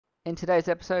In today's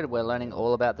episode, we're learning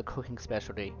all about the cooking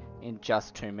specialty in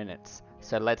just 2 minutes.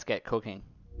 So let's get cooking.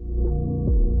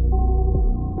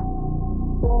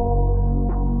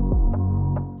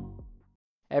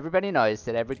 Everybody knows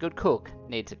that every good cook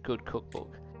needs a good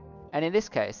cookbook. And in this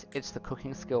case, it's the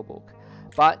cooking skill book.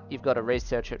 But you've got to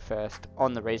research it first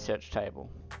on the research table.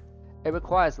 It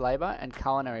requires labour and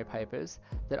culinary papers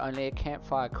that only a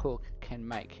campfire cook can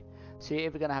make. So you're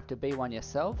either going to have to be one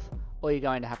yourself, or you're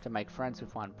going to have to make friends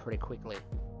with one pretty quickly.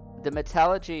 The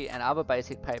metallurgy and other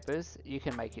basic papers you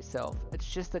can make yourself. It's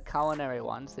just the culinary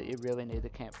ones that you really need the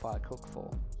campfire cook for.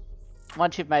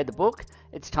 Once you've made the book,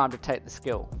 it's time to take the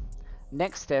skill.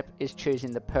 Next step is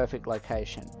choosing the perfect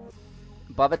location.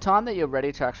 By the time that you're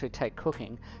ready to actually take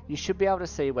cooking, you should be able to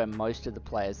see where most of the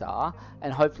players are,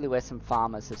 and hopefully where some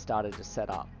farmers have started to set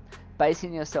up.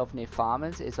 Basing yourself near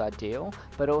farmers is ideal,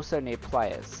 but also near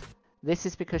players. This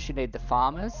is because you need the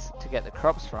farmers to get the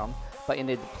crops from, but you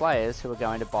need the players who are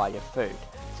going to buy your food.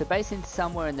 So basing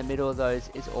somewhere in the middle of those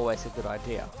is always a good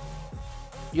idea.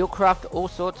 You'll craft all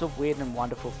sorts of weird and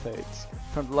wonderful foods,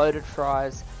 from loaded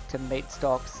fries to meat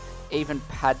stocks, even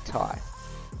pad thai.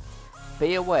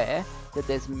 Be aware that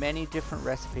there's many different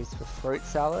recipes for fruit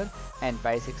salad and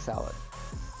basic salad,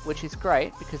 which is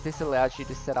great because this allows you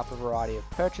to set up a variety of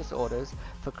purchase orders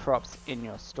for crops in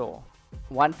your store.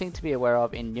 One thing to be aware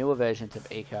of in newer versions of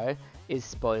Eco is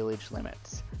spoilage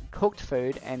limits. Cooked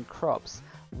food and crops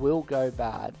will go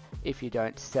bad if you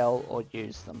don't sell or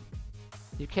use them.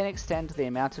 You can extend the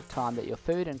amount of time that your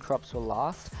food and crops will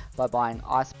last by buying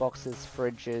ice boxes,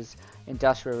 fridges,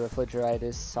 industrial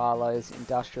refrigerators, silos,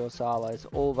 industrial silos,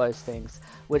 all those things,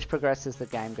 which progress as the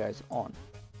game goes on.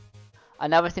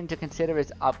 Another thing to consider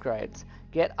is upgrades.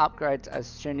 Get upgrades as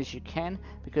soon as you can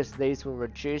because these will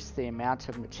reduce the amount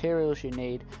of materials you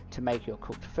need to make your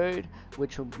cooked food,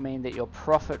 which will mean that your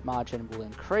profit margin will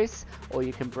increase, or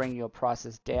you can bring your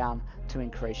prices down to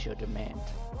increase your demand.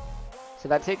 So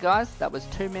that's it guys, that was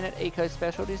 2 Minute Eco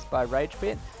Specialties by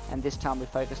RageBit, and this time we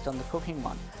focused on the cooking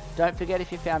one. Don't forget,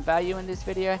 if you found value in this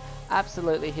video,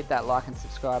 absolutely hit that like and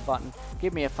subscribe button,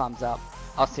 give me a thumbs up.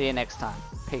 I'll see you next time.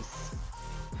 Peace.